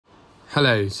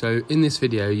Hello, so in this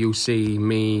video you'll see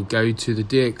me go to the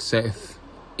DXF,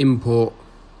 import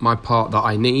my part that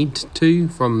I need to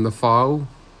from the file.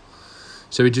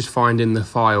 So we're just finding the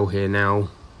file here now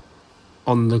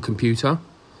on the computer,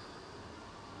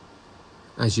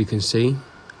 as you can see.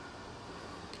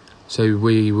 So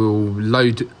we will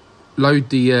load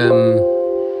the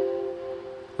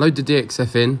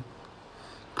DXF in,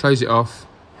 close it off,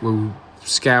 we'll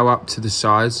scale up to the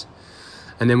size,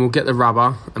 and then we'll get the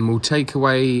rubber and we'll take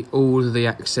away all of the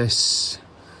excess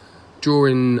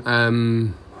drawing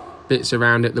bits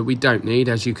around it that we don't need.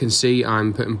 As you can see,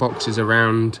 I'm putting boxes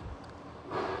around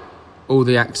all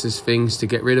the access things to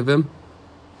get rid of them.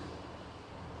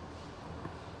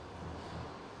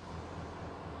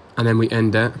 And then we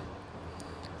end it.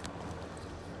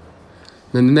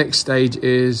 Then the next stage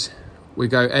is we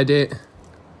go edit,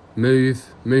 move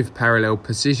parallel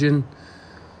position.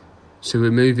 So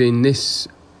we're moving this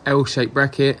L-shaped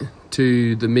bracket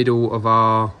to the middle of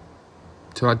our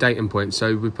datum point.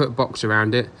 So we put a box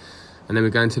around it, and then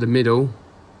we go into the middle,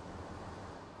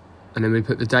 and then we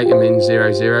put the datum in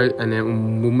 00, 0, and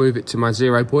then we'll move it to my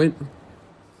 0 point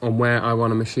on where I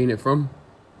want to machine it from.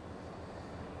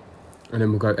 And then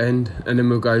we'll go end, and then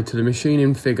we'll go to the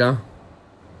machining figure.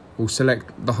 We'll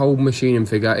select the whole machining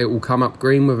figure. It will come up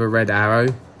green with a red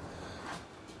arrow.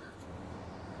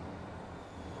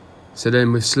 So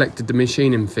then we've selected the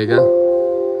machining figure,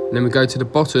 and then we go to the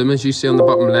bottom. As you see on the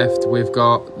bottom left, we've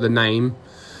got the name,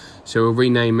 so we'll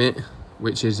rename it,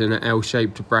 which is an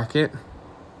L-shaped bracket.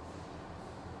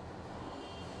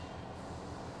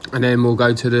 And then we'll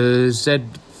go to the Z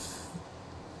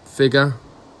figure.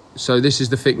 So this is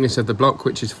the thickness of the block,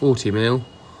 which is 40 mil,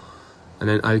 and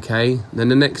then OK. Then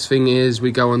the next thing is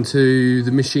we go on to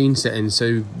the machine settings.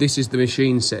 So this is the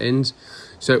machine settings.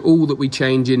 So all that we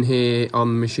change in here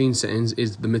on machine settings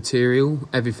is the material.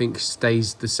 Everything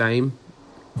stays the same.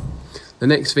 The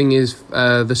next thing is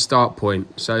the start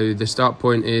point. So the start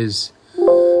point is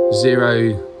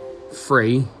 0,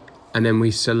 3, and then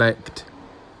we select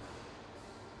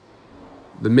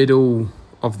the middle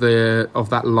of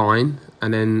that line,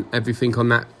 and then everything on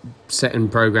that setting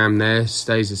program there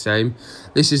stays the same.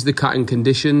 This is the cutting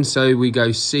condition, so we go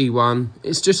C1.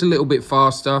 It's just a little bit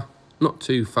faster, not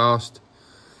too fast.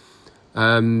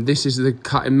 This is the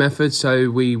cutting method, so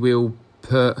we will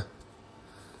put,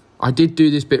 I did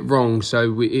do this bit wrong,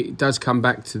 so it does come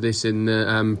back to this in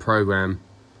the program.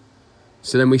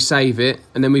 So then we save it,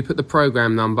 and then we put the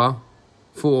program number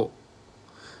for,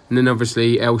 and then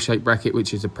obviously L-shaped bracket,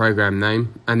 which is the program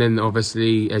name, and then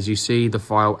obviously, as you see, the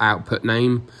file output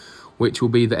name, which will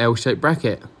be the L-shaped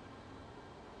bracket.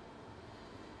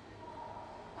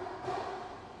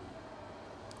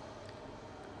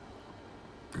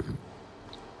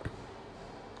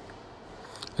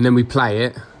 And then we play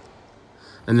it,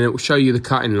 and then it will show you the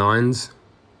cutting lines,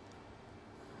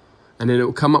 and then it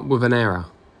will come up with an error.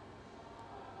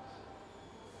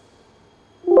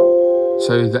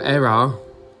 So the error,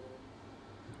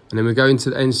 and then we go into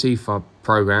the NC file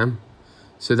program.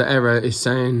 So the error is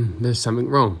saying there's something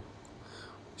wrong.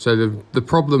 So the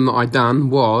problem that I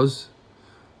done was,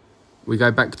 we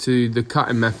go back to the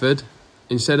cutting method.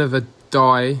 Instead of a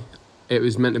die, it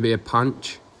was meant to be a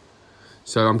punch.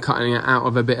 So I'm cutting it out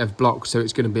of a bit of block, so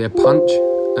it's going to be a punch.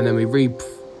 And then we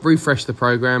refresh the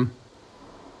program.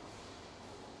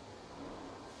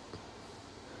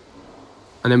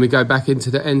 And then we go back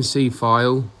into the NC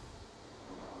file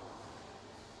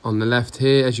on the left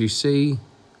here, as you see.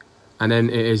 And then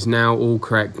it is now all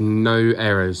correct, no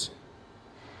errors.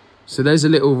 So there's a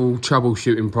little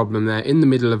troubleshooting problem there in the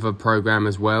middle of a program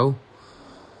as well.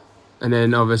 And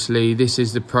then obviously this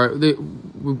is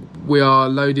we are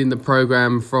loading the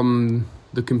program from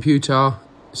the computer,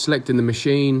 selecting the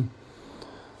machine,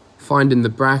 finding the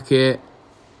bracket.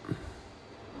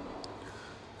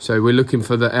 So we're looking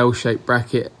for the L-shaped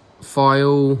bracket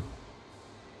file,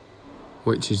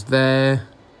 which is there.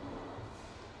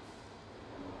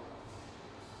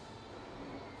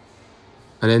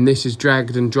 And then this is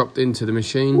dragged and dropped into the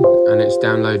machine, and it's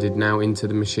downloaded now into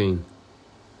the machine.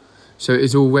 So it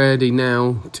is all ready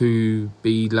now to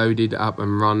be loaded up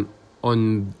and run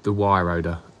on the wire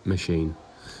rotor machine.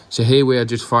 So here we are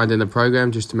just finding the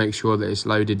program just to make sure that it's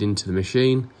loaded into the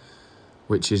machine,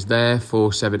 which is there,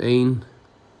 417,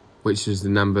 which is the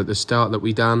number at the start that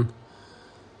we done.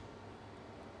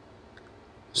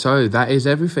 So that is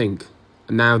everything.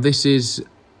 Now this is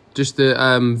just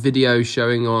the video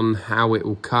showing on how it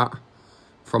will cut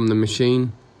from the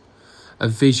machine, a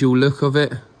visual look of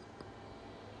it.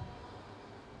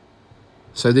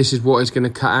 So this is what it's going to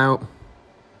cut out.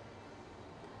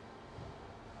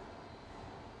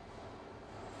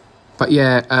 But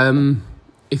yeah,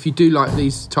 if you do like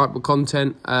these type of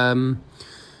content,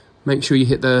 make sure you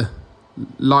hit the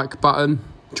like button,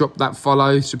 drop that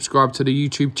follow, subscribe to the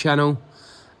YouTube channel,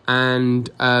 and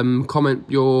comment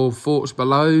your thoughts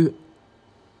below.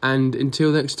 And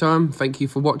until next time, thank you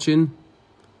for watching.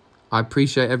 I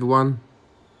appreciate everyone.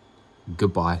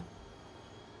 Goodbye.